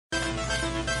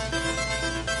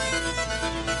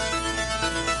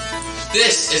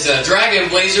This is a Dragon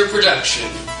Blazer production.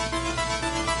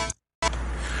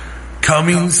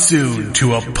 Coming soon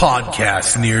to a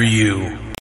podcast near you.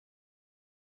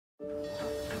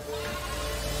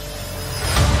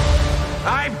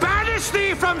 I banish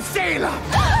thee from Salem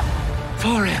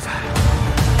forever.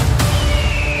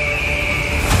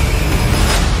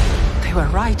 They were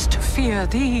right to fear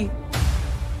thee.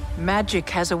 Magic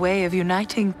has a way of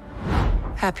uniting.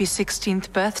 Happy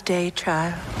 16th birthday,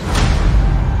 child.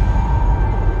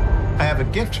 I have a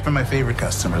gift for my favorite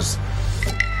customers.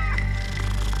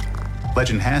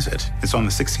 Legend has it, it's on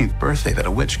the 16th birthday that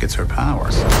a witch gets her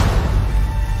powers. Lock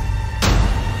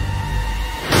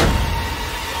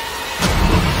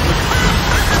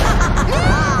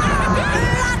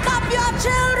up your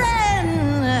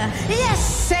children! Yes,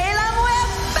 Salem, we're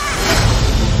back!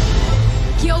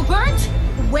 Gilbert,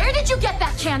 where did you get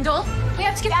that candle? We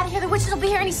have to get out of here. The witches will be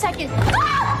here any second.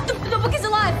 Ah! The book is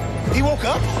alive. He woke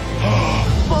up?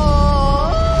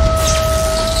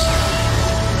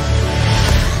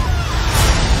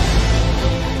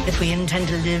 If we intend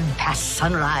to live past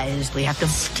sunrise, we have to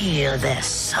steal their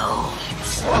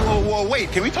souls. Whoa,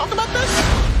 wait, can we talk about this?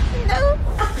 No.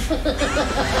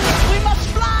 We must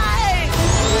fly!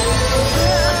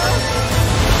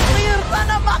 We run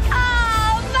amok!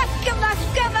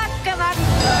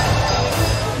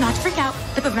 Not to freak out.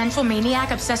 The vengeful maniac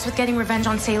obsessed with getting revenge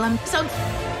on Salem. So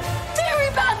very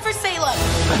bad for Salem.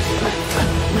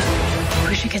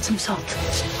 We should get some salt.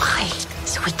 Why?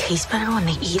 So we taste better when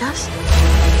they eat us?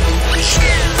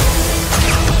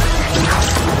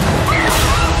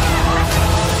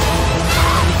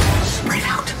 Spread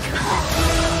out.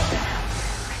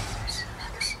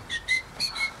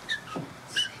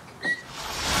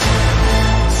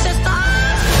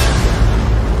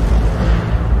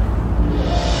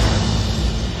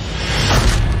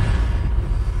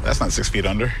 That's not 6 feet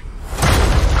under.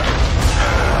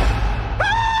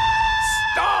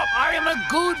 Stop! I am a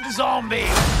good zombie!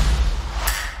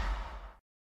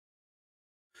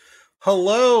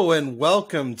 Hello and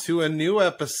welcome to a new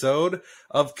episode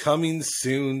of Coming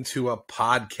Soon to a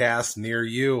Podcast Near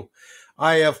You.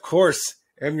 I, of course,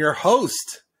 am your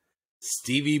host,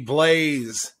 Stevie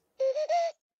Blaze.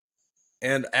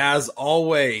 And as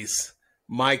always,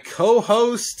 my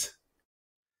co-host,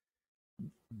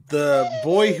 the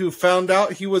boy who found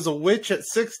out he was a witch at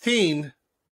 16,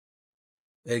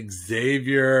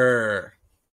 Xavier.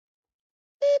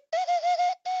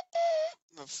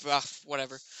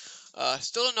 Whatever.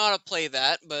 Still don't know how to play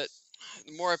that, but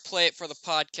the more I play it for the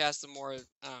podcast, the more, I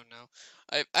don't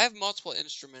know. I have multiple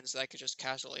instruments that I could just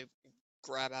casually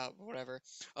grab out, whatever.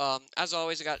 As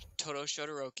always, I got Toto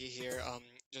Shodoroki here,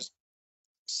 just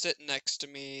sitting next to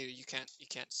me. You can't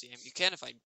see him. You can if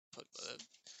I put the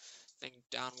thing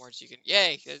downwards. You can,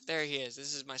 yay, there he is.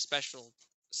 This is my special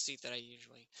seat that I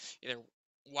usually either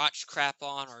watch crap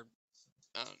on or,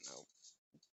 I don't know,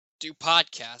 do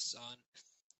podcasts on.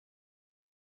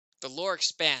 The lore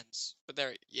expands, but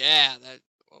there, yeah, that,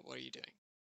 what are you doing?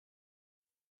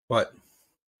 What?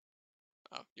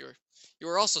 Oh, you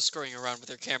were also screwing around with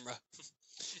your camera.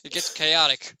 It gets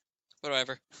chaotic.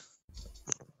 Whatever.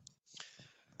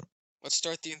 Let's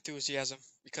start the enthusiasm,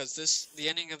 because the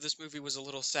ending of this movie was a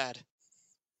little sad.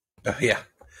 Yeah.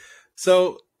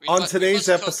 So, on today's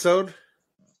episode,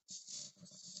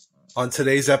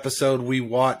 we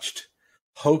watched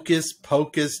Hocus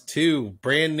Pocus 2,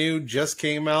 brand new, just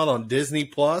came out on Disney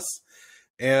Plus,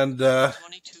 and 22.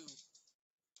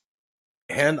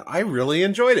 And I really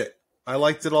enjoyed it. I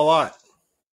liked it a lot.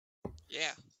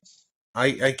 Yeah.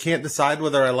 I can't decide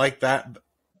whether I like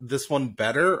this one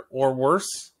better or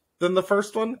worse than the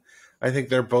first one. I think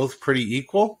they're both pretty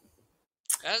equal.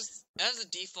 As a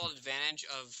default advantage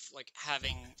of like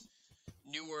having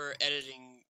newer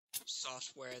editing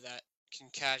software that can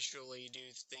casually do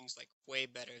things like way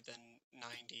better than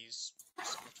 90s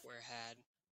software had.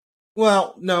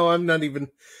 Well, no, I'm not even.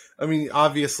 I mean,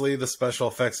 obviously the special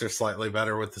effects are slightly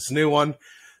better with this new one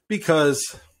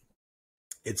because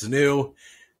it's new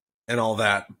and all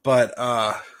that. But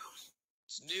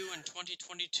it's new in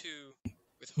 2022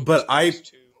 with Hocus Pocus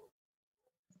 2.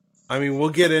 I mean,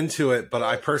 we'll get into it, but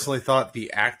I personally thought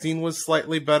the acting was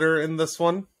slightly better in this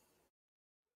one.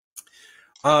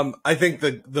 I think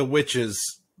the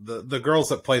witches, the girls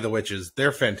that play the witches,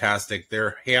 they're fantastic.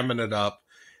 They're hamming it up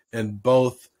in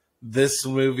both this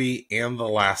movie and the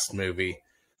last movie.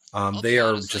 They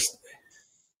are just.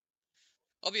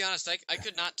 I'll be honest. I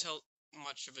could not tell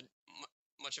much of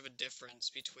a difference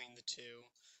between the two.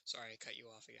 Sorry, I cut you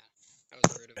off again. That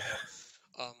was rude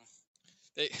of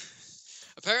me.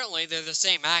 Apparently they're the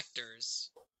same actors,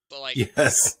 but like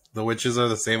yes, the witches are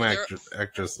the same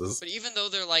actresses. But even though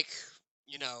they're like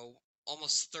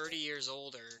almost 30 years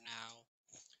older now.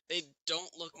 They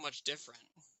don't look much different.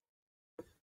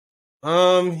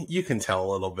 You can tell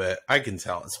a little bit. I can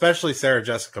tell, especially Sarah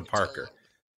Jessica Parker,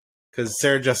 because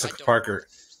Sarah Jessica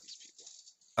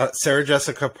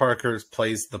Parker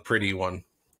plays the pretty one,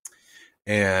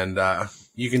 and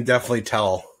you can definitely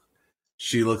tell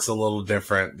she looks a little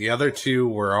different. The other two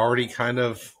were already kind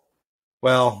of,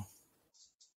 well,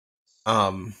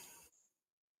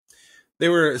 they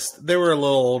were a little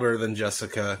older than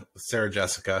Sarah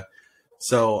Jessica,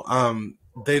 so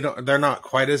they're not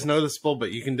quite as noticeable,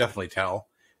 but you can definitely tell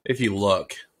if you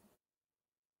look.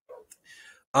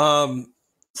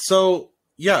 So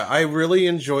yeah, I really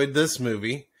enjoyed this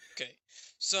movie. Okay,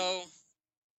 so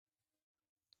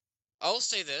I'll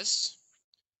say this.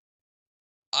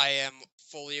 I am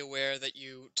fully aware that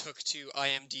you took to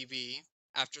IMDb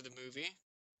after the movie,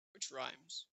 which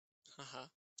rhymes. Haha.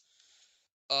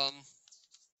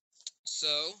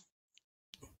 So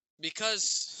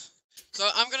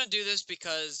I'm gonna do this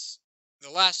because the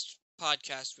last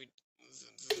podcast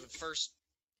the first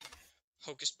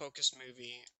Hocus Pocus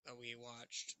movie that we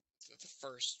watched, the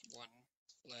first one,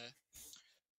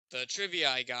 the trivia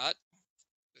I got,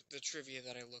 the trivia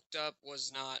that I looked up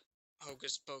was not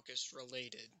Hocus Pocus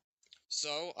related.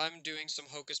 So I'm doing some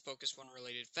Hocus Pocus 1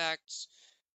 related facts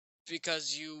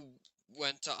because you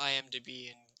went to IMDb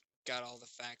and got all the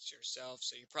facts yourself,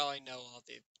 so you probably know all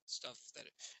the stuff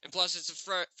and plus it's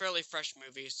a fairly fresh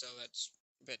movie, so that's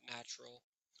a bit natural.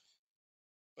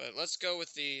 But let's go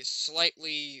with the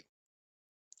slightly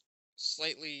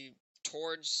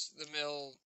towards the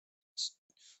mill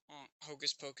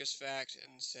Hocus Pocus fact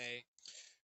and say,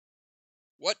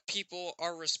 what people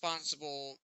are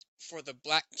responsible for the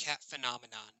black cat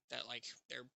phenomenon? That, like,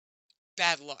 they're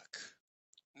bad luck.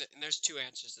 And there's two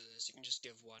answers to this. You can just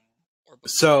give one or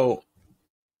both. So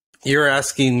you're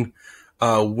asking,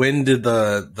 when did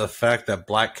the fact that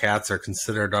black cats are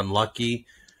considered unlucky,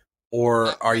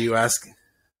 or are you asking?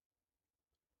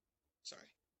 Sorry.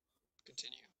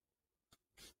 Continue.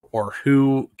 Or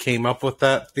who came up with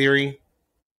that theory?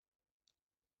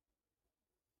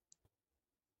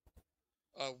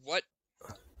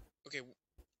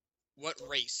 What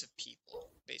race of people,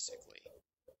 basically?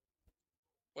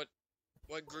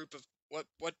 What group of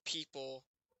what people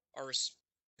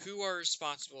who are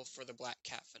responsible for the black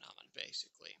cat phenomenon,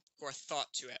 basically, who are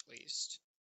thought to, at least?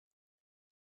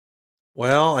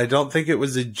 Well, I don't think it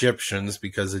was Egyptians,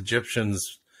 because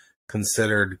Egyptians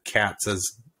considered cats as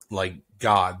like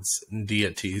gods and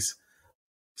deities.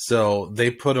 So they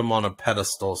put them on a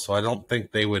pedestal, so I don't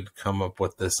think they would come up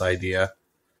with this idea.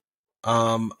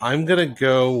 I'm going to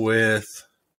go with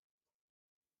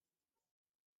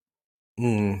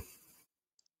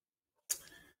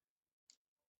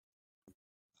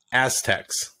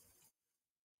Aztecs.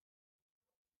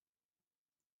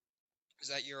 Is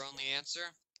that your only answer?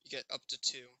 You get up to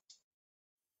 2.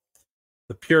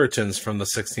 The Puritans from the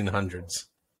 1600s.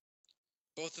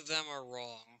 Both of them are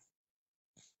wrong.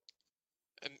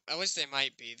 At least they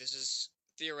might be. This is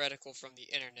theoretical from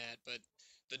the internet, but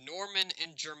the Norman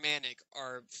and Germanic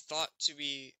are thought to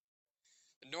be...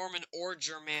 The Norman or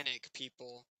Germanic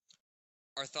people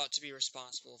are thought to be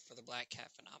responsible for the black cat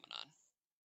phenomenon.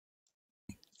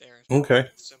 They're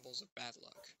symbols of bad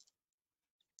luck.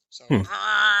 So,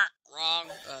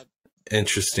 wrong.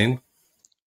 Interesting.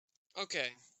 Okay.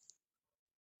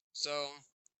 So,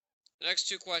 the next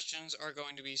 2 questions are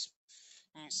going to be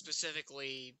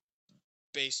specifically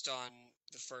based on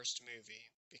the first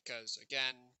movie, because,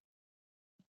 again,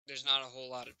 there's not a whole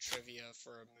lot of trivia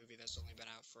for a movie that's only been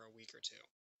out for a week or 2.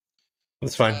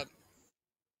 That's fine.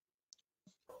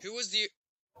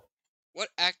 What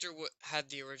actor had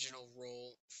the original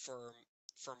role for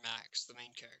Max, the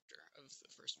main character of the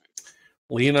first movie?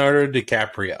 Leonardo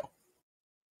DiCaprio.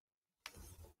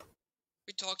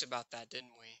 We talked about that,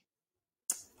 didn't we?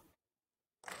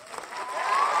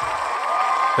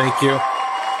 Thank you.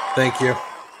 Thank you.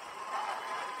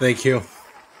 Thank you.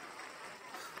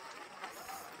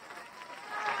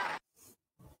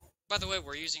 By the way,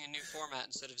 we're using a new format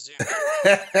instead of Zoom.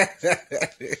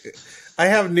 I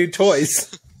have new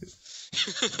toys.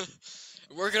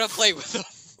 We're gonna play with them.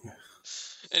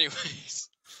 Anyways,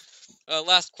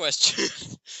 last question.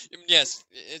 Yes,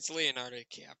 it's Leonardo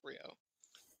DiCaprio.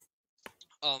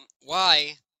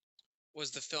 Why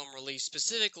was the film released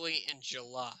specifically in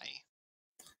July?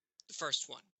 The first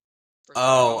one. First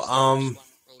one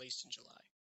released in July.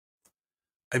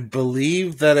 I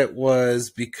believe that it was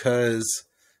because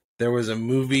there was a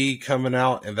movie coming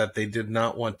out and that they did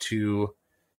not want to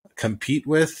compete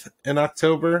with in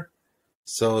October,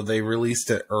 so they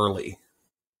released it early.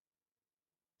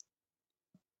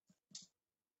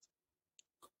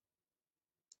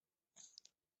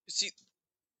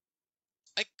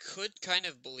 could kind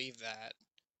of believe that.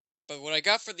 But what I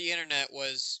got for the internet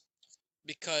was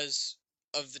because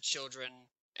of the children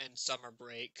and summer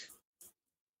break.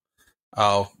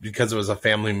 Oh, because it was a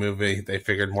family movie, they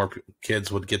figured more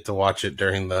kids would get to watch it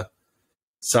during the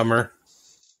summer.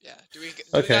 Yeah. Do we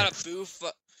Okay. got a boo?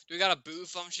 Do we got a boo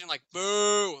function like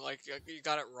boo? Like you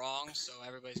got it wrong, so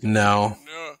everybody's gonna No. be like,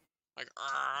 no, like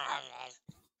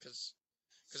because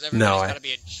everybody's got to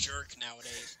be a jerk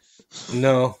nowadays.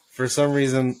 No, for some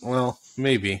reason, well,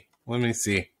 maybe. Let me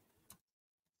see.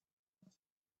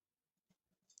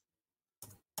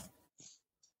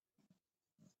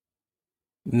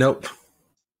 Nope.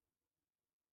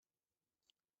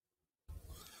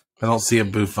 I don't see a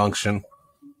boo function.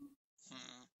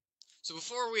 So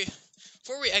before we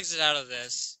exit out of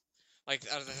this, like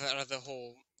out of the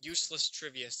whole useless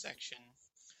trivia section,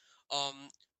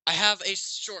 I have a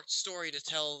short story to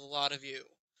tell a lot of you.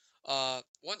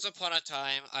 Once upon a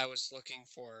time, I was looking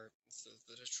for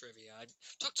the trivia. I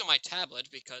took to my tablet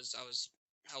because I was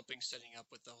helping setting up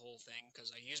with the whole thing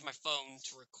because I use my phone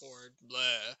to record.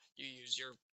 Blah. You use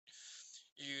your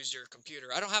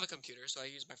computer. I don't have a computer, so I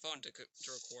use my phone to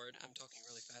record. I'm talking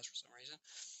really fast for some reason.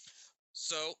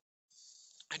 So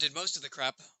I did most of the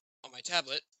crap on my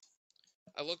tablet.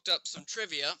 I looked up some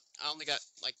trivia. I only got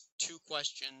like 2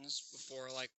 questions before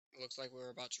it looks like we were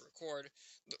about to record.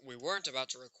 We weren't about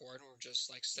to record. We were just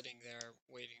like sitting there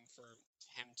waiting for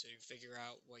him to figure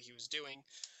out what he was doing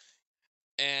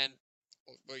and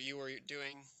what you were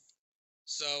doing.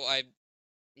 So I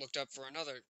looked up for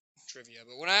another trivia.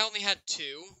 But when I only had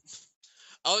 2,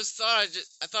 I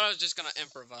thought I was just gonna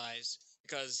improvise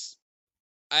because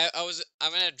I'm always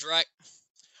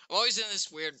in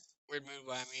this weird mood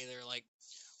where I'm either like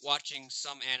watching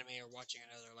some anime or watching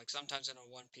another. Like sometimes in a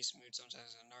One Piece mood,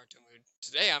 sometimes in a Naruto mood.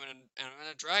 Today I'm in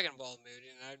a Dragon Ball mood,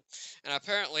 and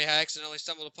apparently I accidentally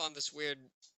stumbled upon this weird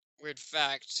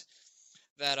fact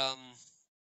that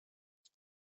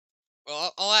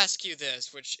well I'll ask you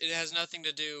this, which it has nothing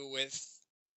to do with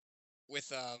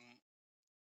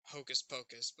Hocus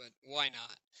Pocus, but why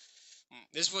not?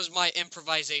 This was my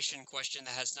improvisation question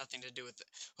that has nothing to do with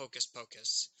Hocus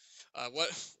Pocus.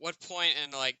 What point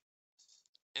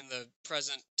in the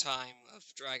present time of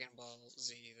Dragon Ball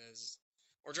Z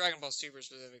or Dragon Ball Super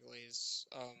specifically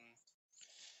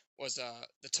was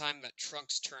the time that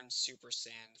Trunks turned Super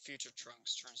Saiyan, the future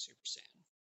Trunks turned Super Saiyan.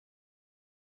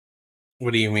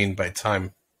 What do you mean by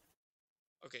time?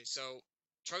 Okay, so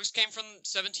Trunks came from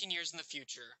 17 years in the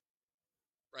future,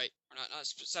 right? Or not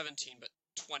 17, but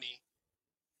 20.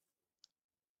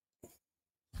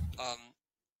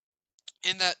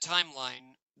 In that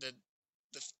timeline, the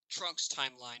Trunks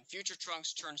timeline, future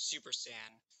Trunks turned Super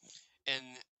Saiyan,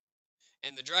 and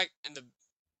the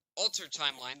altered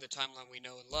timeline, the timeline we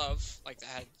know and love, like that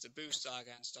had the Boo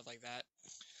saga and stuff like that.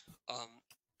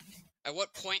 At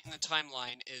what point in the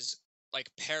timeline is like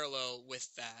parallel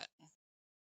with that?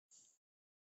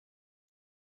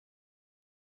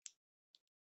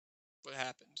 What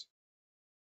happened?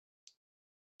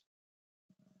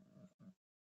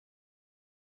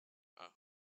 Oh,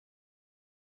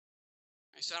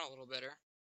 I sound a little better,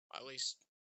 at least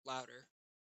louder.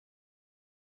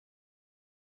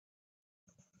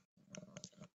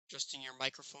 Adjusting your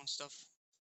microphone stuff.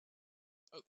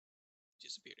 Oh,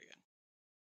 disappeared again.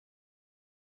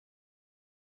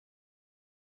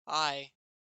 Hi.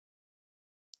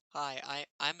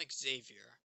 I'm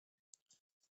Xavier.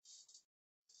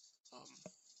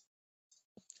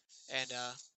 And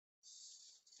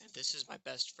this is my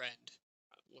best friend.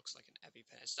 It looks like an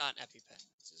EpiPen. It's not an EpiPen.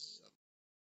 This is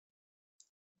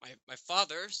my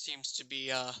father seems to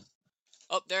be oh,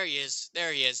 there he is.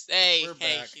 There he is. Hey, We're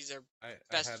hey, back. he's our I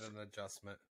best. had an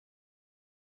adjustment.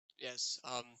 Yes.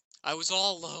 I was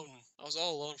all alone. I was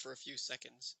all alone for a few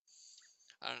seconds.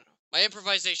 I don't know. My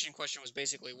improvisation question was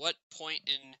basically what point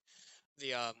in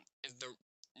the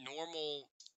normal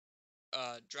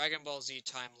Dragon Ball Z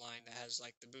timeline that has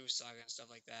like the Boo saga and stuff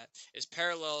like that is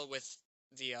parallel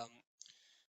the um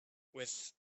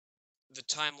with the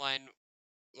timeline,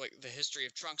 like the history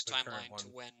of Trunks The current timeline to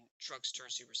one. when Trunks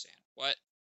turns Super Saiyan. What?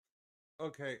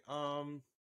 Okay,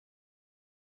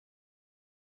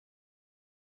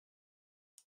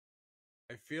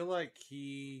 I feel like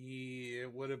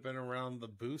it would have been around the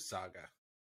Boo saga.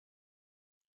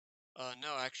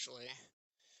 No, actually,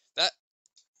 that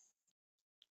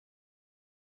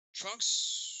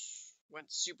Trunks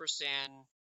went Super Saiyan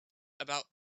about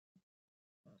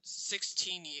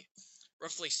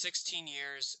roughly 16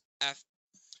 years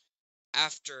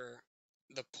after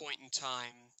the point in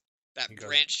time that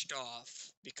branched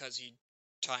off because he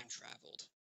time traveled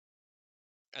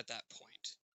at that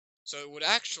point. So it would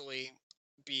actually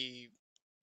be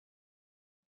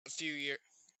a few years,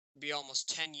 be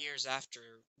almost 10 years after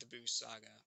the Boo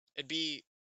saga. It'd be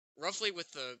roughly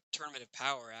with the Tournament of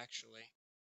Power, actually.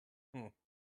 Hmm.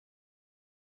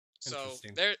 So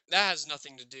Interesting. that has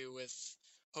nothing to do with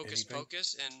Hocus Anything?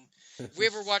 Pocus. And if we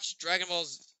ever watched Dragon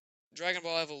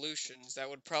Ball Evolutions, that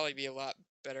would probably be a lot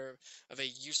better of a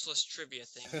useless trivia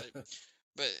thing.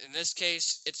 But in this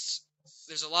case,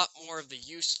 there's a lot more of the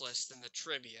useless than the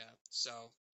trivia.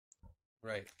 So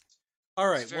Right.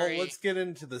 All it's right. Well, very let's get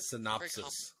into the very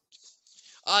synopsis.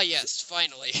 Ah, yes,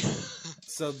 finally.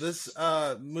 So this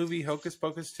movie, Hocus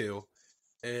Pocus 2,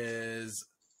 is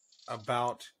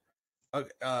about.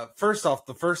 First off,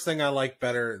 the first thing I like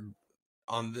better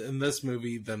in this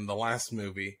movie than the last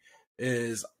movie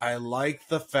is I like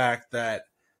the fact that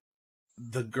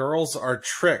the girls are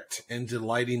tricked into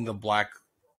lighting the black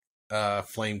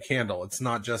flame candle. It's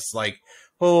not just like,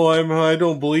 oh, I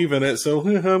don't believe in it, so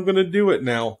I'm gonna do it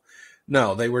now.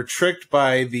 No, they were tricked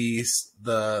by the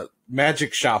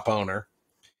magic shop owner.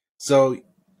 So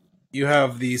you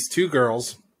have these two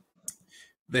girls.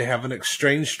 They have an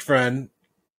estranged friend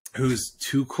who's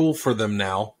too cool for them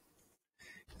now,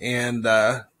 and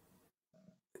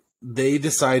they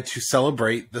decide to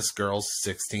celebrate this girl's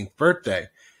 16th birthday.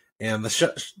 And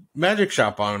the magic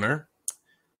shop owner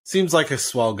seems like a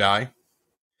swell guy.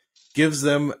 Gives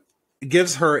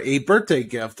her a birthday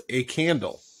gift, a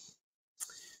candle.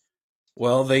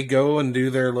 Well, they go and do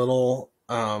their little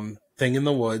thing in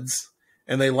the woods,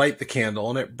 and they light the candle,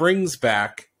 and it brings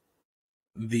back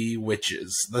the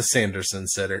witches, the Sanderson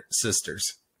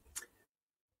sisters.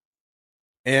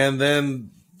 And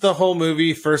then the whole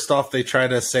movie, first off, they try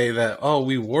to say that, oh,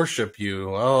 we worship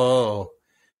you. Oh.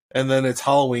 And then it's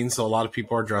Halloween, so a lot of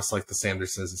people are dressed like the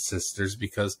Sanderson sisters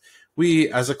because we,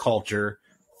 as a culture,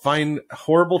 find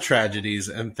horrible tragedies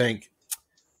and think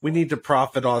we need to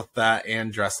profit off that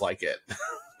and dress like it.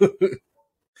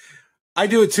 I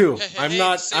do it too. I'm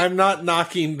not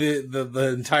knocking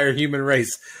the entire human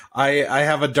race. I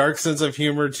have a dark sense of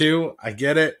humor too. I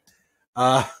get it.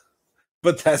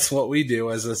 But that's what we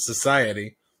do as a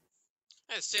society.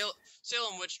 Yeah,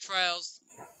 Salem witch trials.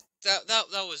 That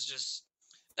was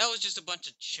just a bunch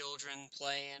of children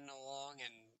playing along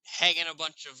and hanging a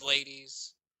bunch of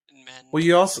ladies and men. Well,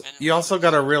 you also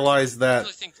got to realize that I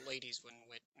really think ladies when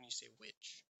you say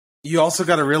witch. You also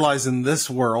got to realize in this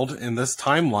world, in this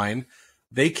timeline,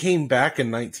 they came back in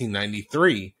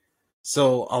 1993.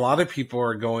 So a lot of people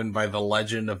are going by the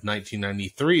legend of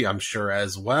 1993, I'm sure,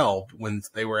 as well, when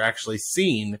they were actually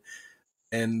seen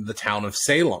in the town of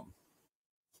Salem.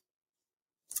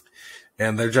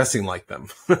 And they're dressing like them.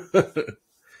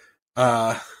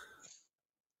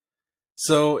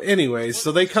 So anyways,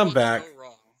 so they come back.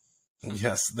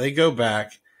 Yes, they go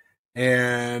back.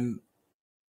 And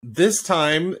this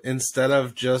time, instead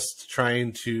of just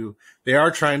they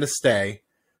are trying to stay,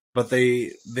 but we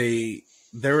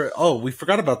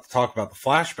forgot to talk about the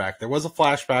flashback. There was a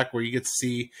flashback where you get to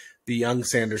see the young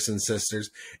Sanderson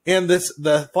sisters, and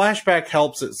the flashback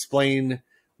helps explain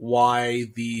why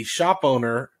the shop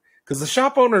owner, because the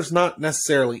shop owner is not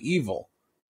necessarily evil.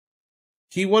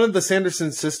 He wanted the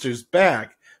Sanderson sisters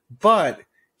back, but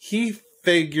he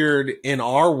figured in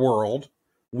our world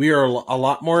we are a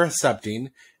lot more accepting,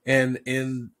 and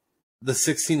in the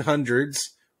 1600s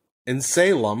in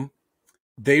Salem,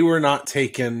 they were not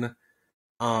taken.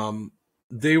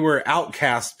 They were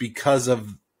outcast because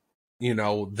of,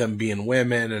 them being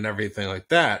women and everything like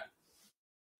that.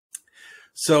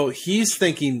 So he's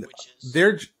thinking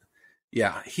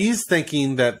he's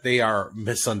thinking that they are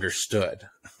misunderstood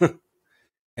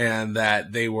and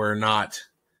that they were not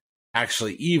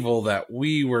actually evil, that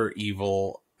we were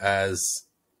evil as,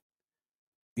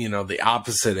 the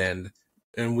opposite end.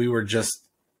 And we were just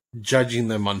judging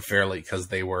them unfairly because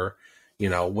they were,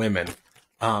 women.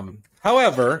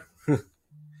 However,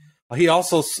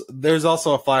 there's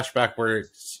also a flashback where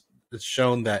it's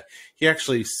shown that he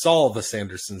actually saw the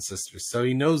Sanderson sisters, so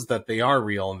he knows that they are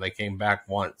real and they came back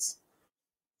once.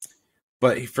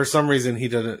 But for some reason, he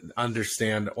didn't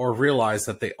understand or realize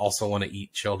that they also want to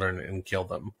eat children and kill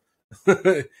them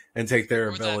and take their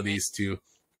abilities to.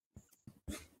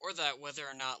 Or that whether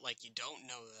or not, you don't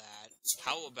know that,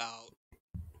 how about,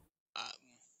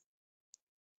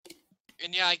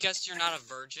 and yeah, I guess you're not a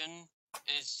virgin,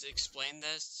 and it's to explain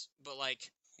this, but,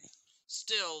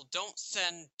 still, don't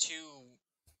send two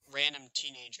random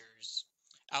teenagers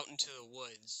out into the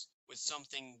woods with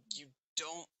something you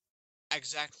don't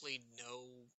exactly know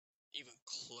even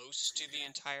close to the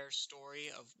entire story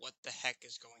of what the heck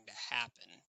is going to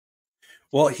happen.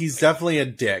 Well, he's definitely a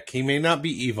dick. He may not be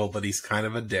evil, but he's kind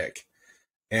of a dick.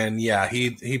 And yeah,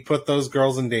 he put those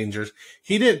girls in danger.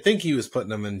 He didn't think he was putting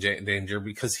them in danger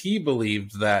because he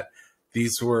believed that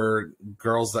these were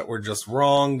girls that were just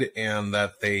wronged and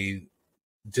that they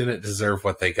didn't deserve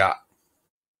what they got.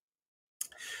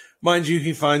 Mind you,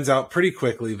 he finds out pretty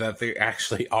quickly that they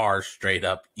actually are straight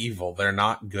up evil. They're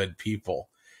not good people.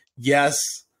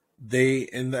 Yes,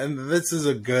 and this is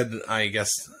a good, I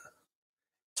guess,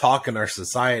 talk in our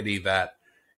society that,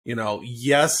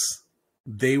 yes,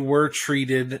 they were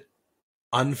treated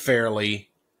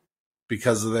unfairly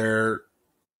because of their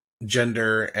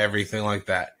gender, everything like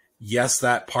that. Yes,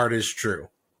 that part is true.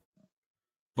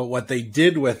 But what they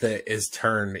did with it is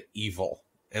turn evil,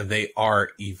 and they are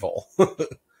evil.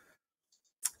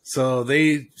 So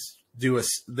they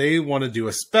want to do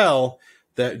a spell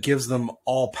that gives them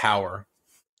all power.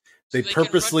 They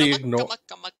purposely ignore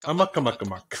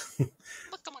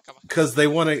because they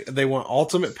want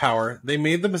ultimate power. They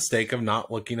made the mistake of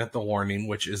not looking at the warning,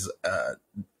 which is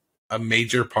a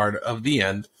major part of the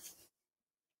end.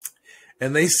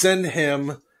 And they send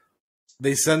the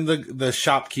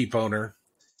shopkeep owner,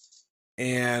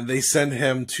 and they send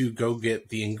him to go get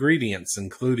the ingredients,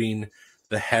 including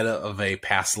the head of a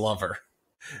past lover.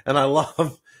 And I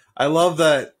love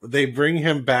that they bring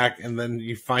him back, and then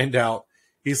you find out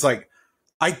he's like,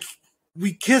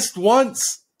 we kissed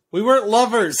once. We weren't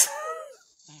lovers.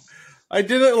 I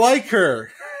didn't like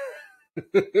her.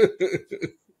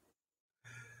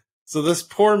 So this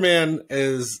poor man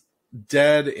is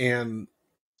dead and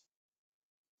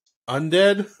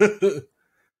undead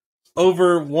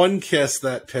over one kiss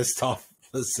that pissed off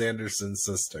the Sanderson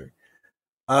sister.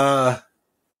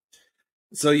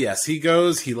 So yes, he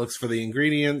goes, he looks for the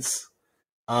ingredients.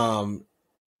 Another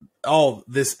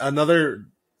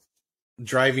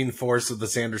driving force of the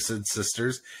Sanderson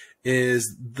sisters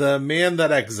is the man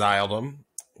that exiled him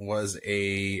was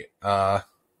a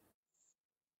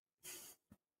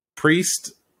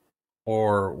priest,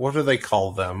 or what do they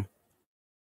call them?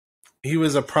 He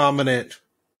was a prominent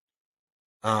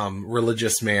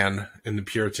religious man in the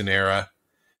Puritan era,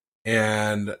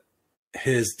 and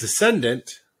his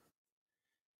descendant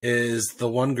is the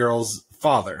one girl's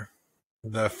father,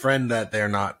 the friend that they're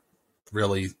not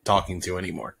really talking to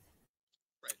anymore.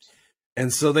 Right.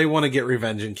 And so they want to get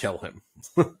revenge and kill him.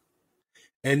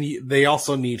 And they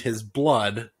also need his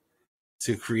blood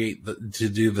to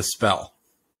do the spell.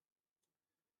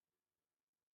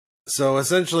 So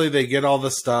essentially they get all the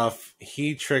stuff.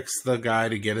 He tricks the guy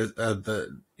to get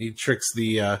he tricks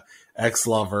the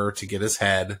ex-lover to get his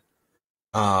head.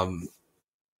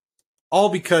 All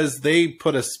because they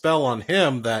put a spell on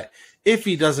him that if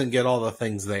he doesn't get all the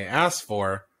things they asked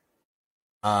for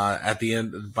at the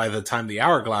end, by the time the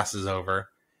hourglass is over,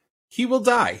 he will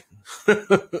die.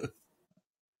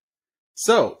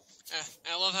 So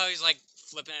I love how he's like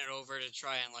flipping it over to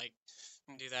try and like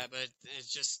do that, but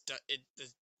it's just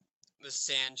the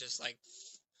sand just like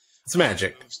it's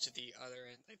magic. Moves to the other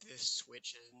end, like this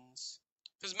switches.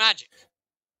 Because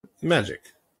magic.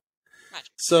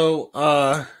 So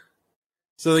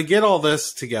they get all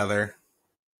this together,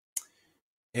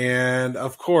 and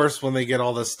of course, when they get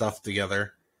all this stuff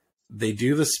together, they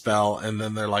do the spell, and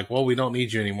then they're like, "Well, we don't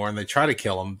need you anymore," and they try to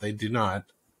kill him. They do not.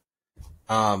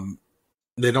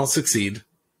 They don't succeed,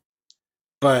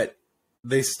 but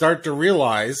they start to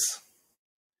realize.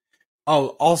 Oh,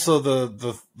 also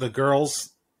the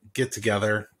girls get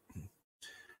together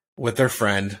with their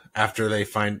friend after they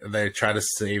try to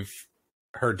save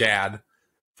her dad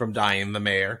from dying, the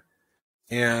mayor.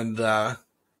 And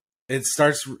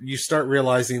you start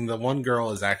realizing the one girl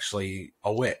is actually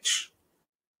a witch,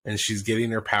 and she's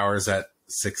getting her powers at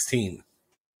 16.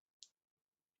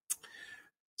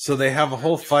 So they have a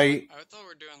whole fight. I thought we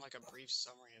were doing like a brief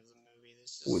summary of the movie.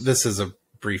 This is a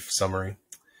brief summary.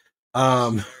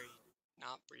 Very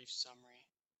not brief summary.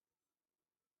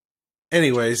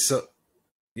 Anyway, so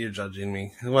you're judging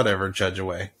me. Whatever, judge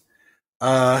away.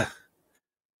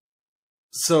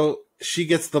 So she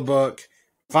gets the book,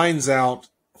 finds out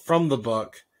from the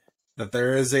book that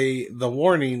the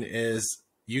warning is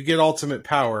you get ultimate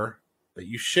power that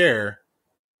you share,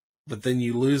 but then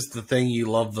you lose the thing you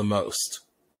love the most.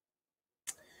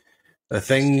 The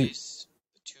thing,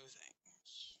 Two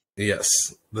things. Yes,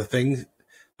 the thing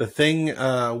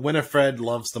Winifred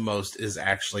loves the most is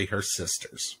actually her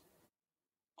sisters,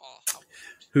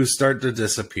 who start to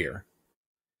disappear.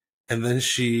 And then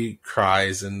she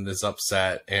cries and is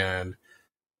upset and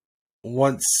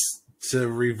wants to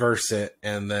reverse it,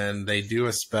 and then they do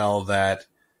a spell that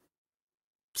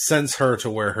sends her to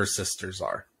where her sisters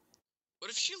are.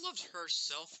 What if she loved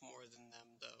herself more than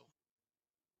them, though?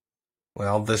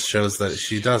 Well, this shows that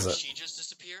she doesn't. She just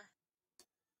disappear?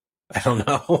 I don't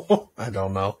know. I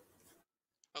don't know.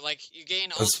 Or like you gain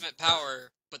That's- ultimate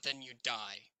power, but then you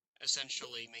die,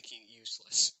 essentially making it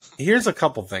useless. Here's a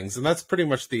couple things, and that's pretty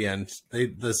much the end.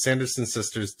 The Sanderson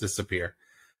sisters disappear.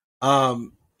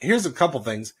 Here's a couple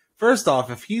things. First off,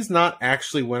 if he's not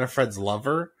actually Winifred's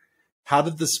lover, how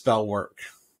did the spell work?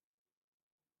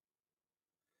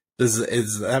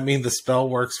 Does that mean the spell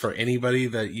works for anybody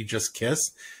that you just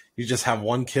kiss? You just have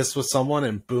one kiss with someone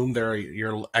and boom, they're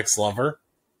your ex-lover?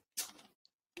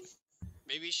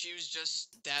 Maybe she was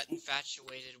just that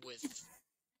infatuated with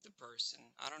the person.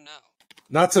 I don't know.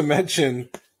 Not to mention,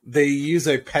 they use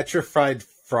a petrified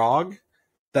frog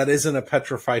that isn't a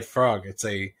petrified frog. It's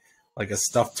like a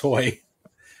stuffed toy.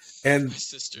 And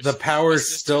the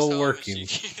power's still working.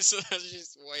 So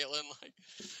she's wailing like,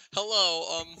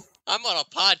 "Hello, I'm on a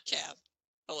podcast.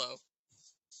 Hello."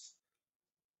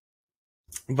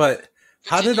 But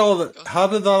how did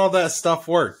all that stuff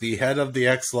work? The head of the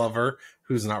ex-lover,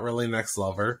 who's not really an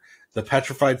ex-lover, the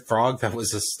petrified frog that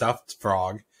was a stuffed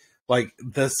frog, like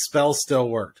the spell still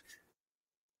worked.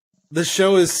 The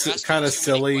show is kind of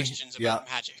silly. Yeah.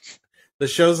 Magic. The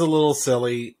show's a little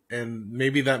silly, and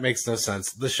maybe that makes no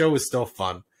sense. The show is still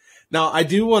fun. Now, I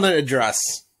do want to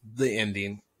address the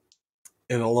ending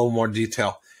in a little more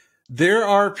detail. There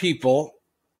are people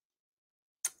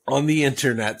on the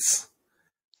internets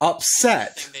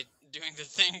upset. Doing the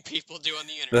thing people do on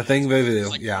the internet. The thing they do,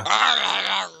 like, yeah. Rah, rah,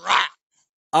 rah, rah.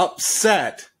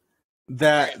 Upset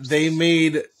that they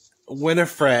made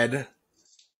Winifred,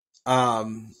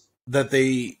 that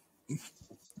they...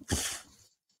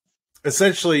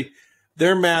 Essentially,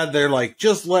 they're mad. They're like,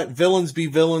 just let villains be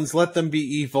villains. Let them be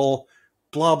evil.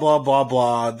 Blah, blah, blah,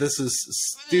 blah. This is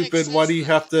stupid. Why do you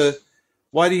have to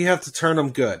turn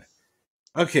them good?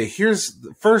 Okay,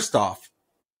 first off,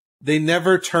 they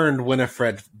never turned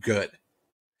Winifred good.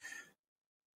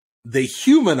 They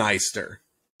humanized her.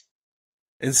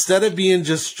 Instead of being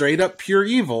just straight up pure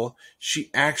evil, she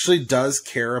actually does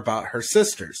care about her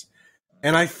sisters.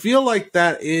 And I feel like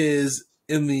that is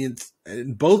in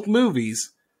both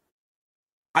movies.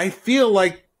 I feel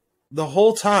like the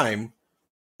whole time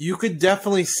you could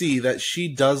definitely see that she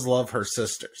does love her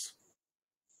sisters.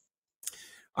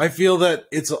 I feel that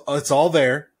it's all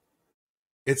there.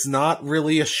 It's not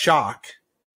really a shock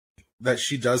that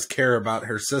she does care about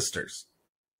her sisters.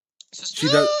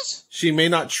 She may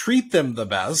not treat them the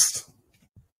best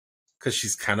because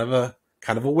she's kind of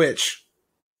a witch,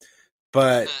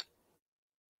 but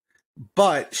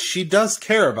she does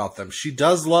care about them. She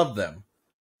does love them.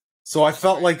 So I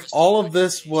felt like all of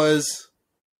this was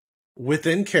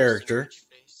within character.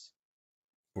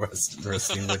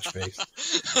 Resting witch face.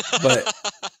 But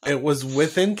it was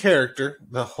within character.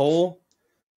 The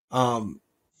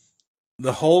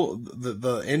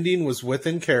ending was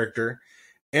within character.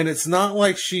 And it's not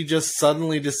like she just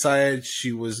suddenly decided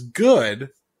she was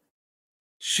good.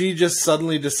 She just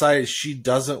suddenly decided she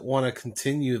doesn't want to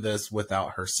continue this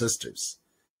without her sisters.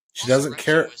 She doesn't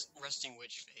care. Resting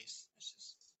witch face.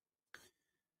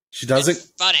 She doesn't.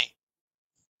 It's funny.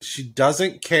 She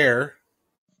doesn't care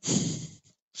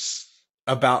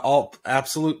about all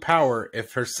absolute power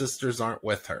if her sisters aren't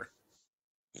with her.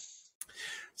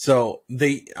 So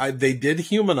they did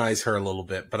humanize her a little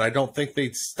bit, but I don't think they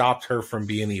stopped her from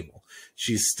being evil.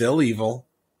 She's still evil.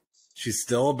 She's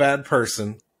still a bad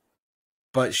person,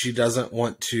 but she doesn't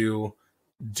want to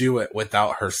do it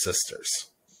without her sisters.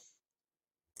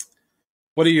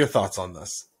 What are your thoughts on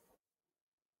this?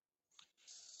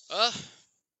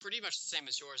 Pretty much the same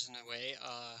as yours in a way.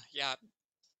 Yeah.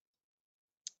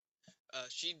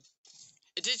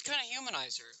 It did kind of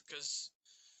humanize her, because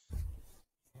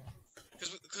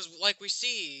like we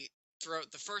see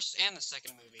throughout the first and the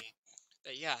second movie,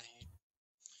 that yeah,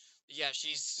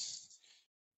 she's,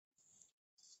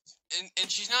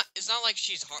 and she's not. It's not like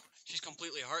she's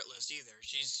completely heartless either.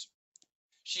 She's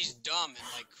dumb, and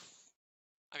like,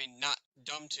 I mean, not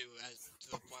dumb to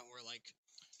the point where like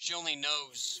she only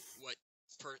knows what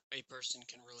a person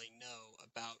can really know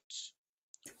about,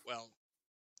 well,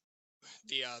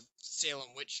 the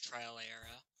Salem witch trial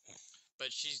era,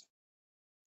 but she's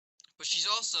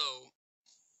also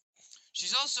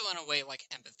in a way like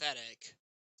empathetic,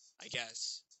 I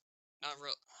guess. Not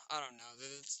real. I don't know.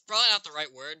 It's probably not the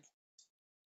right word,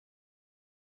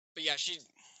 but yeah,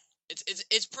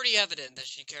 it's pretty evident that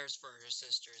she cares for her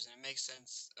sisters, and it makes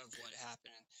sense of what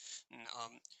happened. And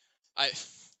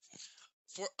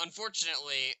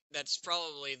unfortunately, that's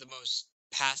probably the most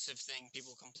passive thing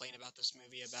people complain about this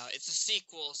movie about. It's a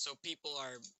sequel, so people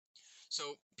are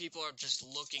just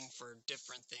looking for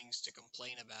different things to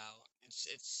complain about.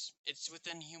 It's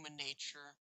within human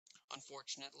nature,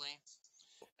 unfortunately.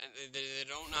 and they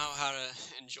don't know how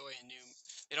to enjoy a new.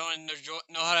 They don't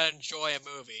know how to enjoy a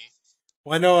movie.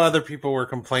 Well, I know other people were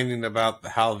complaining about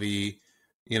how the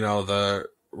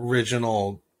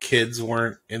original kids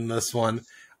weren't in this one.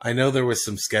 I know there was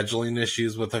some scheduling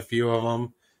issues with a few of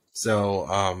them,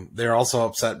 so they're also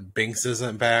upset Binks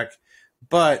isn't back.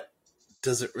 But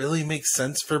does it really make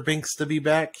sense for Binks to be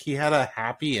back? He had a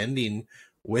happy ending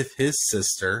with his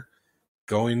sister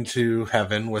going to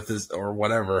heaven with his, or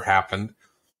whatever happened,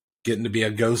 getting to be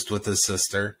a ghost with his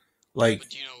sister. Like, but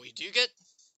do you know what we do get?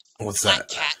 What's Black that?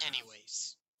 Cat,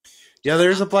 anyways. Yeah,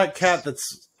 there's a black cat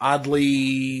that's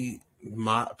oddly,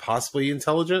 possibly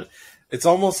intelligent. It's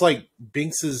almost like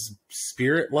Binks's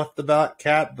spirit left the black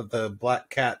cat, but the black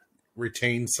cat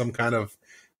retained some kind of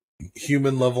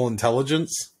human level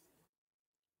intelligence.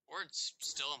 Or it's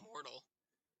still immortal.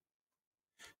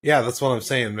 Yeah, that's what I'm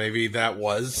saying. Maybe that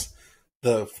was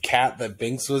the cat that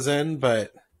Binks was in,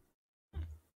 but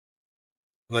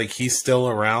like he's still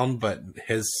around, but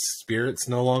his spirit's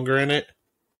no longer in it.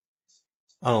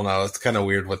 I don't know. It's kind of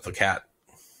weird with the cat.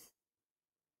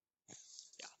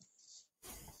 Yeah.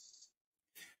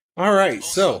 All right,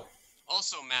 so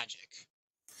also magic.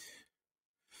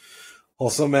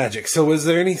 Also magic. So is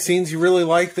there any scenes you really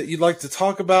like that you'd like to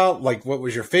talk about? Like, what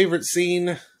was your favorite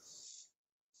scene?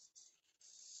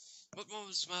 What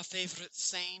was my favorite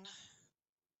scene?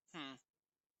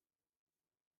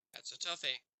 That's a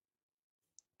toughie.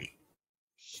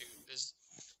 Shoot, this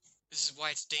is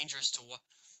why it's dangerous to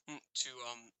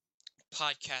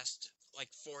podcast like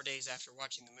 4 days after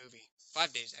watching the movie.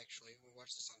 5 days actually. We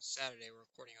watched this on Saturday. We're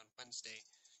recording on Wednesday.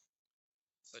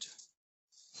 But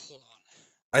hold on.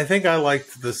 I think I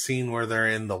liked the scene where they're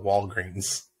in the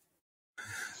Walgreens.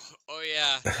 Oh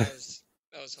yeah, that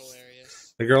was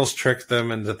hilarious. The girls tricked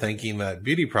them into thinking that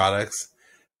beauty products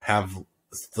have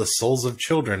the souls of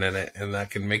children in it, and that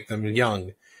can make them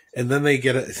young. And then they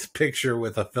get a picture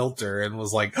with a filter, and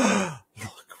was like, oh,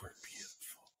 "Look, we're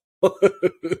beautiful."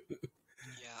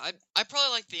 Yeah, I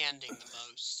probably like the ending the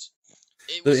most.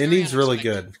 The ending's really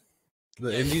good.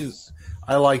 The ending,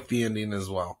 I like the ending as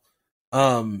well.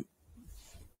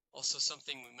 Also,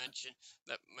 something we mentioned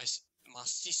that my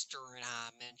sister and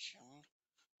I mentioned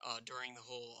during the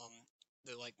whole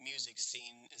the like music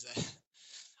scene is that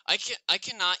I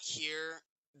cannot hear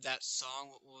that song.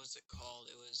 What was it called?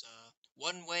 It was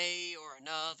One Way or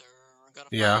Another. I'm gonna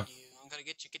find you. I'm gonna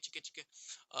get you.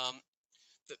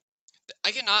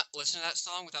 I cannot listen to that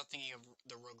song without thinking of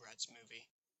the Rugrats movie.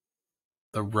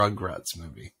 The Rugrats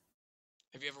movie.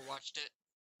 Have you ever watched it?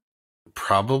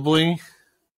 Probably.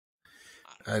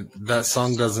 That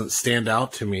song doesn't stand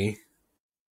out to me.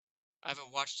 I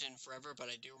haven't watched it in forever, but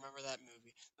I do remember that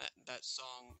movie. That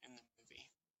song in the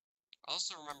movie. I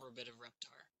also remember a bit of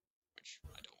Reptar, which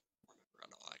I don't remember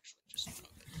at all, actually. Just know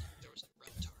that there was a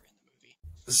Reptar in the movie.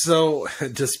 So,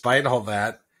 despite all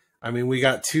that, I mean, we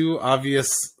got two obvious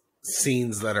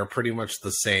scenes that are pretty much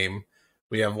the same.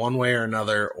 We have One Way or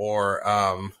Another, or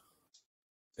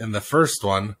in the first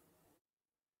one,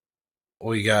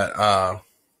 we got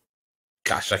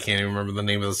gosh, I can't even remember the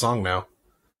name of the song now.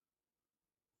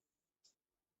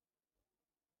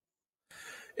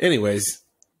 Anyways,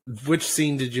 which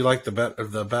scene did you like the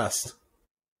best?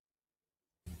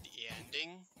 The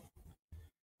ending?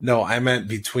 No, I meant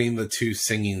between the two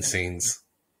singing scenes.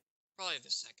 Probably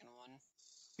the second one.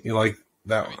 You like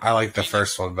that? I like the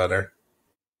first one better.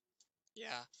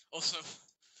 Yeah. Also,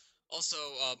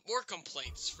 more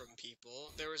complaints from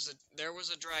people. There was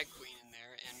a drag queen in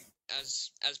there, and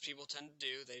as people tend to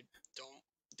do,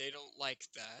 they don't like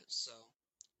that. So,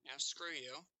 yeah, screw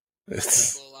you.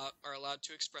 People are allowed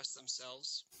to express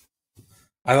themselves.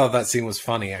 I thought that scene was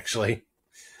funny, actually.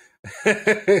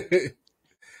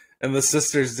 And the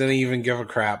sisters didn't even give a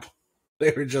crap.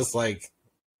 They were just like,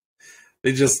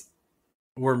 they just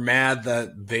were mad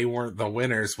that they weren't the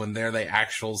winners when they're the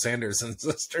actual Sanderson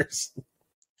sisters.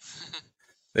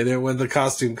 They didn't win the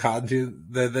costume contest.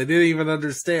 They didn't even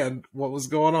understand what was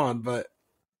going on, but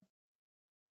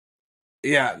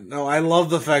yeah, no, I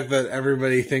love the fact that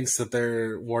everybody thinks that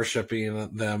they're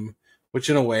worshiping them,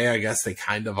 which in a way, I guess they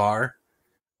kind of are.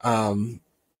 I don't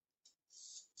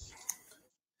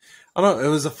know. It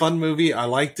was a fun movie. I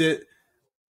liked it.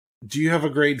 Do you have a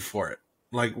grade for it?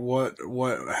 Like, what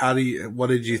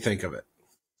did you think of it?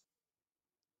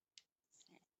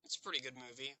 It's a pretty good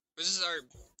movie. This is our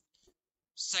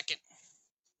second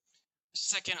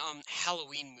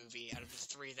Halloween movie out of the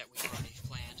 3 that we've already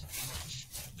planned.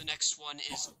 The next one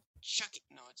is Chucky.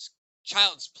 No, it's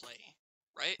Child's Play,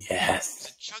 right? Yes. Is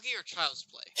it Chucky or Child's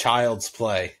Play? Child's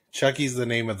Play. Chucky's the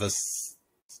name of this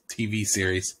TV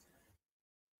series.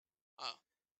 Oh.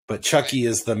 but Chucky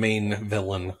is the main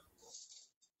villain.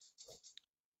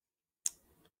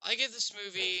 I give this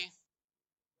movie...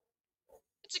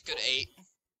 It's a good 8.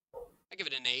 I give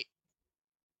it an 8.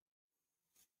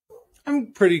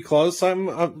 I'm pretty close. I'm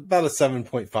about a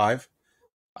 7.5.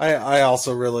 I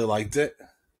also really liked it.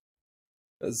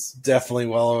 It's definitely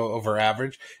well over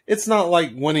average. It's not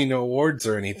like winning awards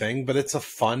or anything, but it's a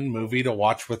fun movie to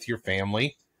watch with your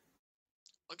family.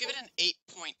 I'll give it an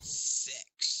 8.6.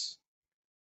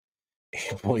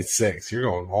 8.6. You're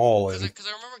going all in. Because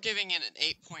I remember giving it an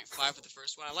 8.5 for the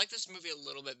first one. I like this movie a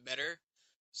little bit better,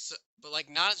 but like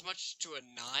not as much to a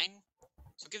 9.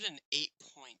 So I'll give it an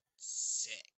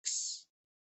 8.6.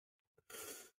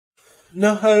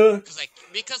 No, because I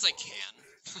can.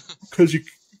 because you.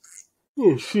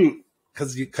 Oh shoot!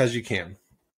 Because you can.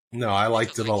 No, I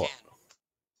liked it a lot. It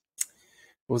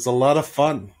was a lot of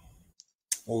fun.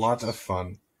 A lot of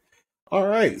fun. All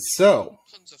right, so.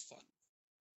 Tons of fun.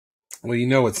 Well, you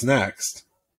know what's next.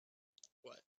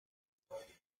 What?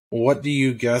 What do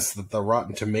you guess that the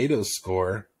Rotten Tomatoes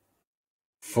score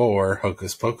for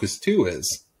Hocus Pocus 2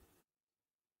 is?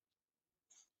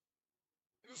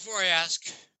 Before I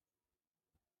ask,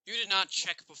 you did not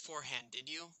check beforehand, did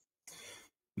you?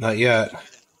 Not yet. You do that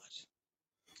a lot.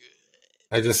 Good.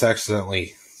 I just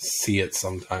accidentally see it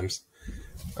sometimes.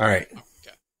 All right.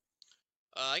 Okay.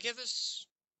 I give this...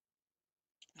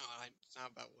 No, it's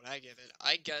not about what I give it.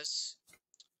 I guess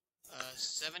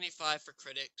 75 for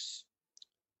critics,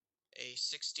 a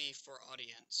 60 for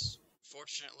audience.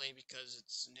 Fortunately, because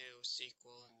it's a new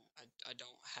sequel, and I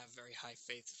don't have very high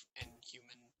faith in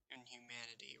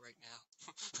humanity right now.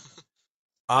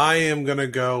 I am going to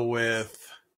go with,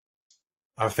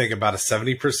 I think, about a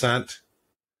 70%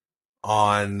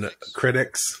 on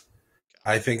critics.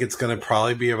 I think it's going to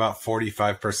probably be about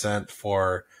 45%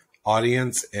 for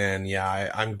audience. And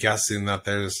yeah, I'm guessing that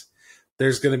there's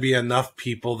going to be enough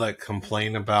people that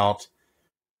complain about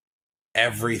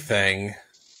everything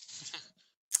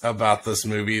about this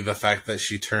movie. The fact that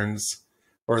she turns,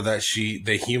 or that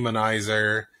they humanize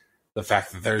her, the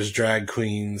fact that there's drag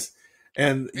queens.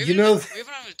 And we haven't even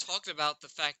talked about the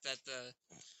fact that the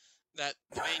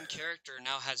main character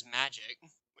now has magic,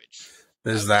 which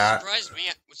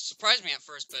surprised me at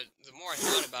first. But the more I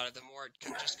thought about it, the more it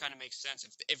just kind of makes sense.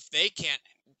 If they can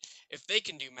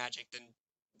do magic, then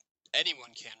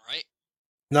anyone can, right?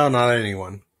 No, not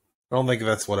anyone. I don't think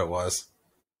that's what it was.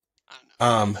 I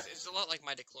don't know. It's a lot like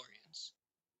midichlorians.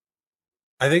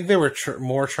 I think they were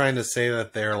more trying to say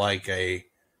that they're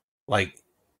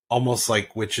almost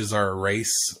like witches are a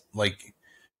race. Like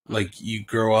you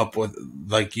grow up with,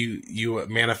 like you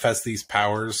manifest these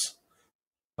powers.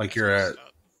 Like you're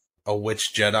a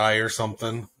witch Jedi or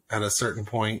something at a certain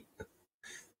point.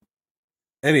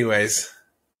 Anyways.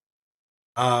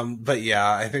 But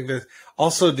yeah, I think that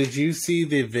also, did you see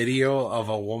the video of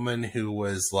a woman who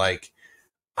was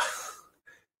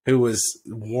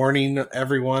warning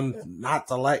everyone not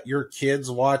to let your kids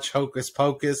watch Hocus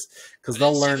Pocus because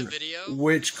they'll learn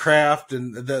witchcraft,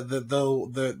 and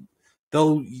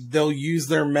they'll use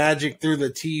their magic through the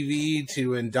TV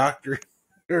to indoctrinate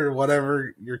or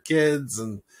whatever your kids,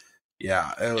 and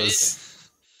yeah, it was.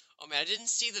 I didn't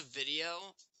see the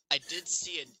video. I did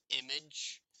see an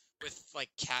image with like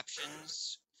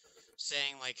captions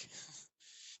saying like,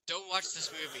 "Don't watch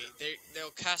this movie.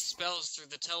 They'll cast spells through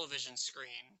the television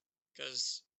screen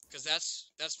because that's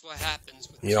what happens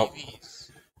with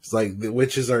TVs." It's like the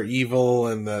witches are evil,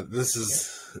 and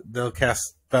they'll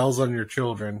cast spells on your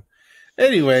children.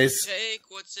 Anyways, take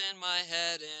what's in my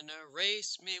head and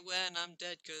erase me when I'm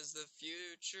dead, because the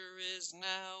future is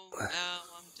now. Now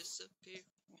I'm disappearing.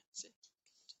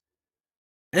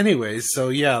 Anyways, so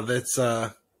yeah, that's It's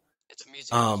a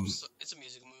musical. It's a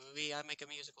musical movie. I make a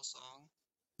musical song.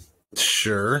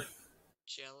 Sure.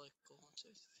 Jellicle.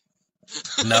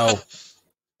 No.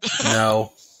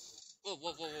 No.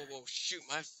 Whoa! Shoot,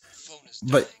 my phone is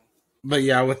dying. But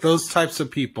yeah, with those types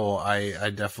of people, I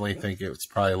definitely think it's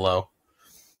probably low.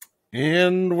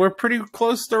 And we're pretty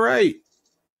close to right.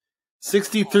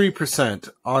 63%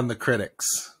 on the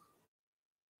critics.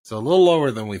 So a little lower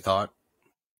than we thought.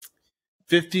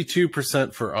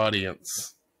 52% for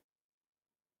audience.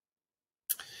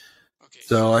 Okay,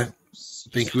 so I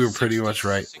think we were pretty much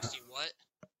right. 60 what?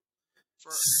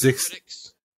 For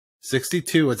critics?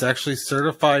 62. It's actually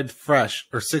certified fresh,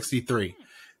 or 63.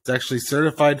 It's actually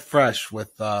certified fresh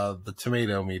with the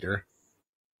tomato meter.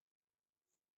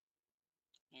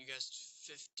 You guessed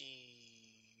 50.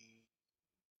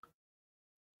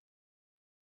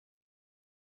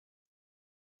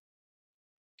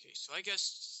 Okay, so I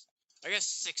guess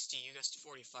 60. You guessed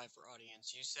 45 for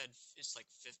audience. You said it's like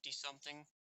 50 something.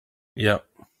 Yep.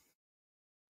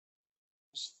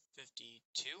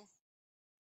 52?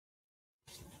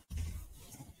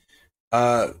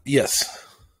 Yes.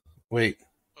 Wait.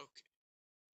 Okay.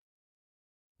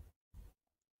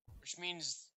 Which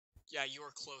means, yeah, you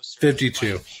were closer. 52.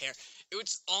 Like, by a hair. It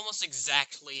was almost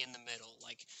exactly in the middle.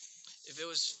 Like, if it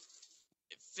was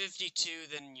 52,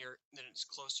 then it's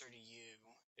closer to you.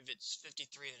 If it's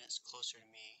 53, then it's closer to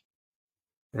me.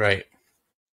 Right.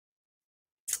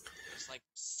 It's like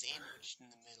sandwiched in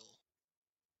the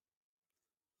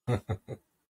middle.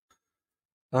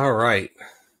 All right.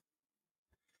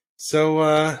 So,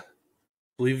 I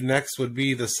believe next would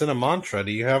be the Cinemantra.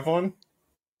 Do you have one?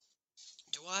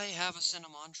 Do I have a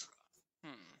Cinemantra?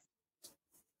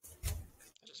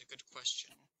 That is a good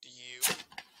question. Do you?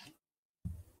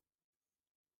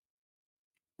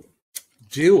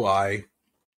 Do I?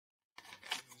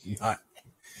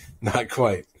 Not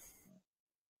quite.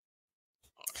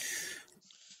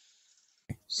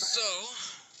 So,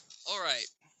 alright.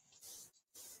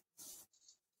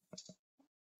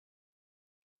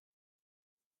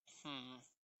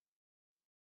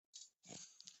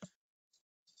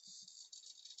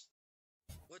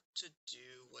 What to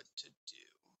do.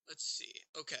 Let's see.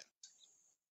 Okay.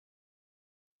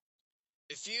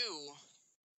 If you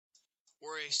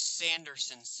were a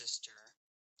Sanderson sister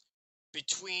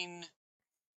between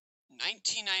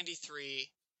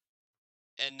 1993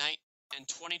 and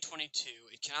 2022,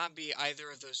 it cannot be either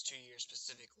of those 2 years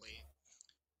specifically.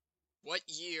 What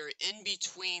year in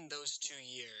between those 2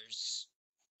 years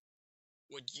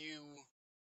would you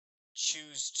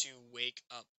choose to wake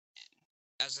up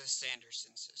in as a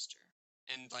Sanderson sister?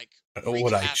 And, like, What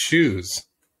would I choose?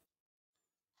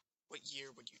 What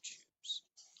year would you choose?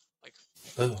 Like,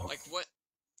 Ugh.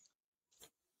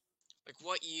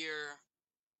 what year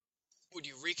would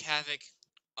you wreak havoc,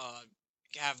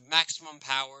 have maximum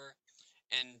power,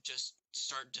 and just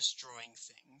start destroying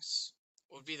things?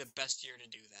 What would be the best year to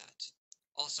do that?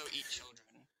 Also, eat children.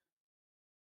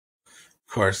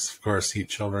 Of course, eat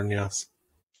children. Yes.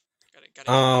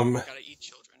 Gotta eat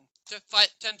children.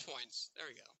 10 points. There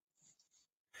we go.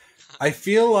 I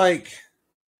feel like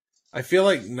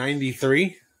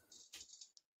 93.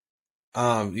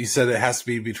 You said it has to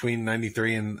be between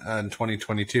 93 and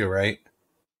 2022, right?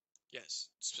 Yes,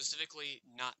 specifically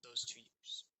not those 2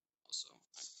 years. Also.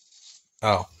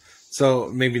 Oh, so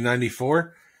maybe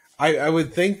 94. I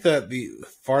would think that the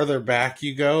farther back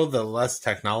you go, the less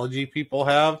technology people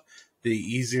have, the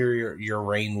easier your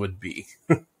reign would be.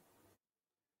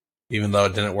 Even though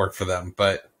it didn't work for them,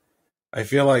 but I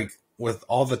feel like with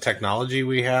all the technology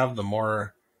we have, the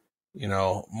more,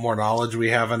 more knowledge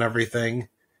we have and everything,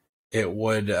 it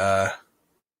would,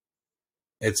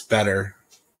 it's better.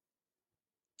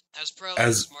 That's probably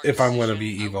a smart if I'm going to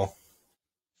decision. be evil.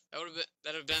 That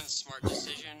would have been a smart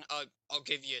decision. I'll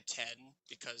give you a 10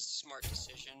 because smart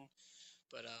decision.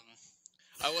 But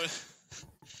I would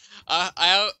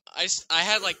I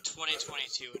had like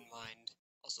 2022 in mind.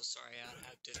 Also, sorry, I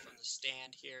have it from the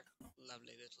stand here,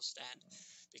 lovely little stand,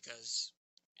 because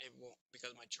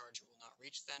my charger will not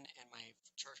reach then, and my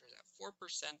charger is at 4%.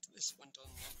 This went on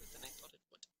longer than I thought it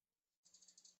would.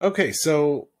 Okay,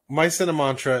 so my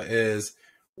Cinemantra is: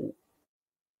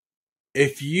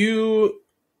 if you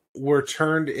were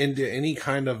turned into any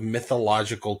kind of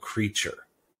mythological creature,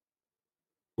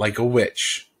 like a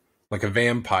witch, like a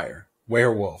vampire,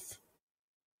 werewolf,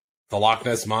 the Loch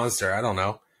Ness Monster, I don't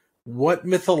know, what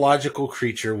mythological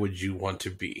creature would you want to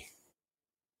be?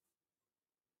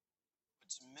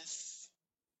 What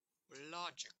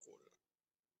mythological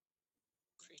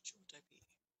creature would I be?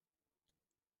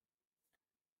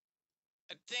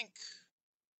 I think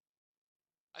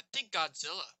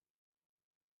Godzilla.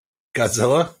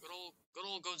 Godzilla? Good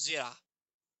old Godzilla.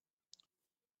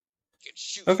 He can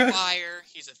shoot fire.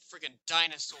 He's a freaking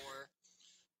dinosaur.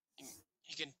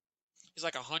 He's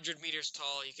like 100 meters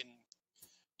tall. You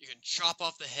can chop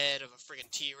off the head of a friggin'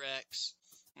 T-Rex.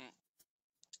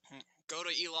 Go to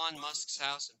Elon Musk's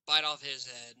house and bite off his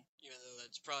head. Even though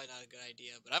that's probably not a good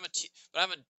idea. But I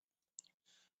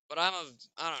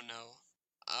don't know.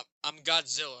 I'm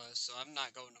Godzilla, so I'm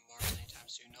not going to Mars anytime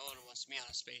soon. No one wants me on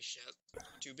a spaceship.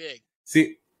 I'm too big.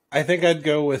 See, I think I'd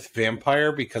go with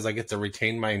vampire because I get to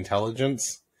retain my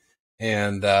intelligence,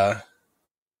 and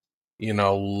you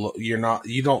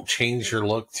don't change your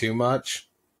look too much.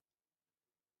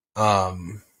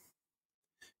 And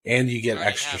you get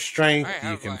extra strength.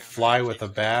 You can fly with a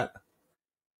bat.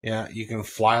 Yeah, you can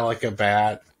fly like a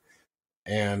bat.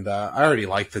 And I already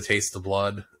like the taste of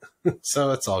blood,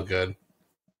 so it's all good.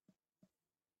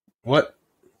 What?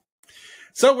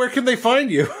 So where can they find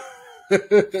you?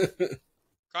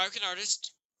 Kraken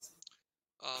Artist.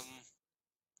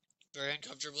 very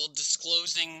uncomfortable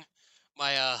disclosing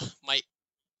my my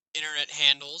internet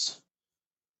handles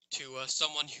to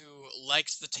someone who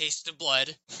likes the taste of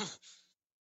blood.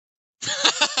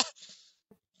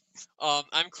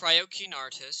 I'm Cryo Keen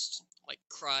Artist, like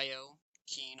Cryo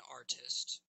Keen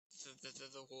Artist.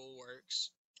 The whole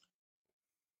works.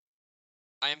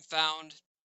 I am found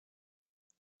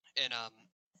in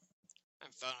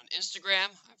I'm found on Instagram,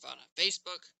 I'm found on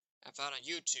Facebook, I'm found on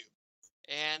YouTube,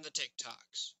 and the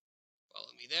TikToks.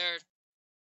 Follow me there.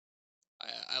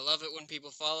 I love it when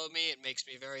people follow me. It makes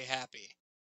me very happy.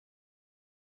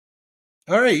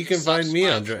 All right, you can Stop find me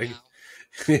on smiling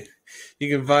Dragon.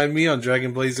 You can find me on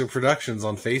Dragon Blazer Productions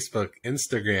on Facebook,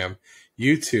 Instagram,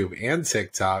 YouTube, and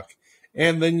TikTok.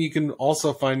 And then you can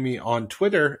also find me on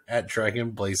Twitter at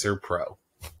Dragon Blazer Pro.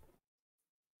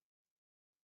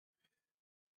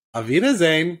 Auf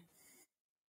Wiedersehen.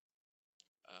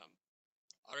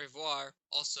 Au revoir.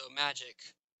 Also magic.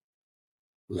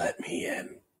 Let me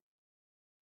in.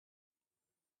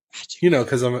 Magic. You know,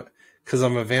 because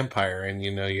I'm a vampire, and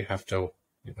you have to,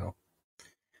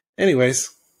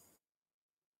 Anyways.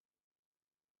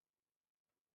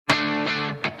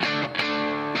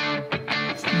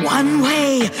 One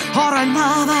way or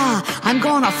another, I'm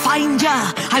gonna find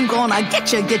ya. I'm gonna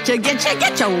get ya, get ya, get ya,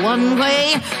 get ya. One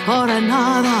way or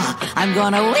another, I'm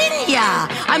gonna win ya.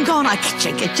 I'm gonna get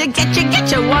ya, get ya, get ya, get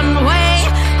ya. One way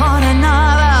or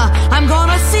another, I'm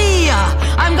gonna see ya.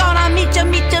 I'm gonna meet ya,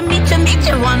 meet ya, meet ya, meet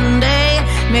ya. One day,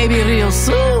 maybe real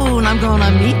soon, I'm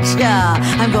gonna meet ya.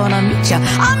 I'm gonna meet ya,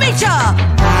 I'll meet ya.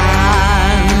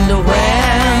 And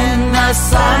when the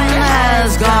sun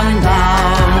has gone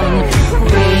down,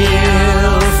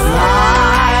 we'll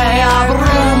fly our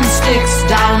broomsticks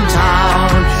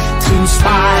downtown to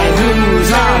spy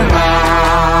who's around.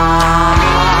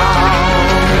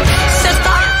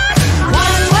 Sister,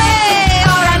 one way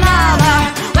or another,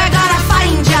 we're gonna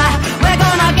find ya. We're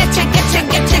gonna get ya, get ya,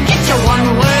 get ya, get ya.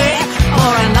 One way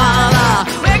or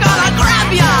another, we're gonna grab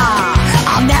ya.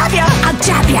 I'll nab ya, I'll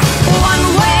jab ya. One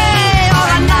way or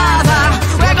another,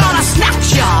 we're gonna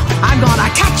snatch ya. I'm gonna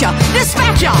catch ya,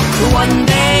 dispatch ya. One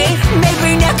day,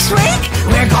 maybe next week,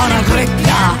 we're gonna grip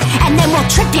ya, and then we'll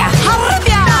trip ya. How